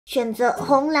选择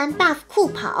红蓝 buff 酷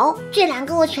跑，这2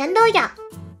个我全都要。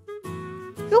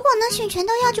如果能选全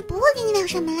都要，就不会给你亮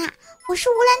上门啦。我是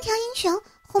无蓝条英雄，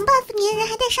红 buff 粘人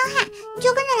还带伤害，你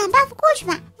就跟着蓝 buff 过去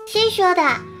吧。谁说的？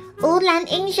无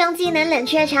蓝英雄技能冷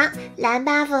却长，蓝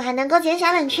buff 还能够减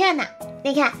少冷却呢。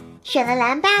你看，选了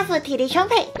蓝 buff， 体力充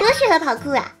沛，多适合跑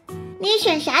酷啊！你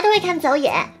选啥都会看走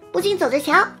眼，不信走着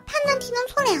瞧。判断题能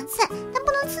错2次，但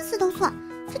不能次次都错。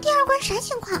这第2关啥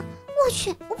情况？我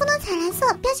去，我不能踩蓝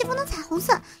色，标记不能踩红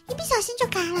色，一不小心就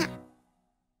嘎了。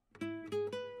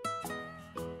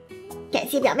感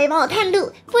谢表妹帮我探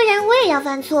路，不然我也要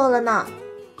犯错了呢。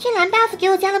这蓝 buff 给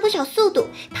我加了不少速度，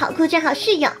跑酷正好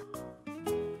适用。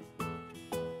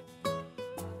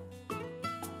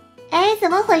哎，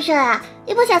怎么回事啊？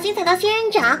一不小心踩到仙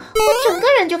人掌，我整个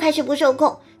人就开始不受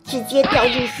控，直接掉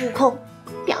入虚空。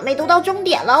表妹都到终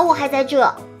点了，我还在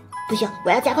这，不行，我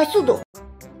要加快速度。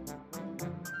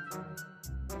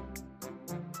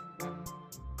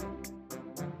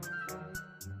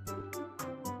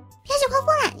表姐快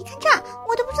过来，你看这儿，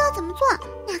我都不知道怎么做，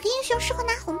哪个英雄适合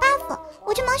拿红 buff，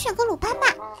 我就盲选个鲁班吧。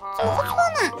怎么会错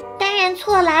呢？当然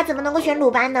错啦，怎么能够选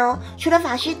鲁班呢？除了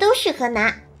法师都适合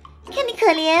拿。看你可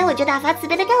怜，我就大发慈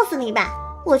悲的告诉你吧，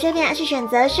我这边还是选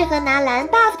择适合拿蓝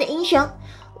buff 的英雄，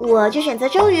我就选择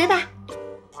周瑜吧。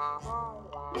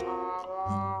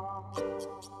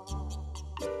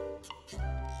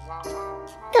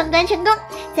通关成功，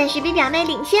暂时比表妹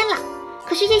领先了。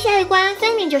可是这下一关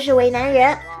分明就是为难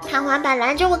人，弹簧板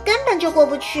拦着我根本就过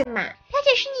不去嘛。表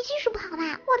姐是你技术不好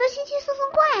吧？我都轻轻松松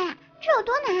过来了，这有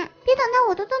多难？别等到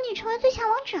我都登顶成为最强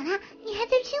王者了，你还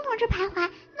在青铜这徘徊，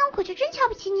那我可就真瞧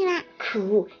不起你啦。可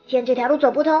恶，既然这条路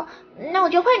走不通，那我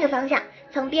就换个方向，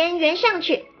从边缘上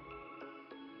去。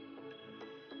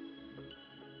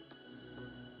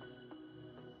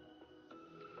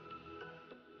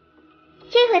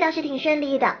这回倒是挺顺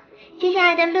利的，接下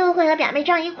来的路会和表妹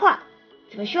撞一块儿。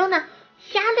怎么说呢？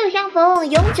狭路相逢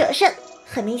勇者胜，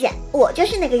很明显我就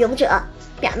是那个勇者。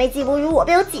表妹技不如我，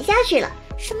被我挤下去了。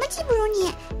什么技不如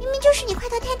你？明明就是你块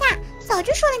头太大，早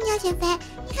就说了你要减肥。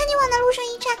你看你往那路上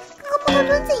一站，跟个木头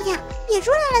墩子一样，野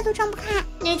猪来了都撞不开。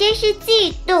你这是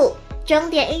嫉妒，终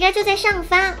点应该就在上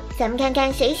方，咱们看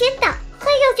看谁先到。嘿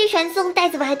呦，这传送带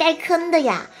怎么还带坑的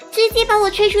呀？直接把我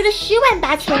吹出了10万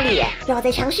8千里，让我再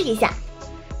尝试一下。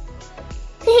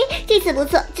嘿嘿，这次不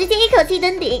错，直接一口气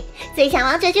登顶，最强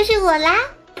王者就是我啦！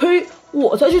呸，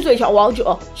我才是最强王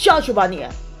者，下去吧你！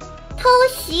偷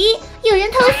袭，有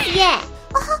人偷袭耶！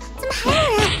哦吼，怎么还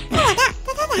有人？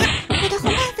看我的，打！我的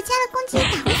红 buff 加了攻击，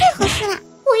打回最合适了。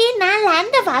我一拿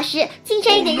蓝的法师，竟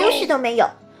然一点优势都没有。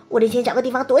我得先找个地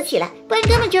方躲起来，不然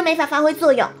根本就没法发挥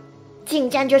作用。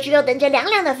近战就只有等着凉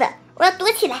凉的份，我要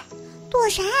躲起来。躲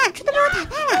啥啊？这都被我打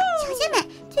败了，小姐妹，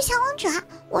最强王者，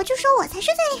我就说我才是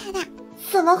最厉害的。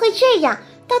怎么会这样？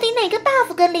到底哪个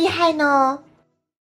buff 更厉害呢？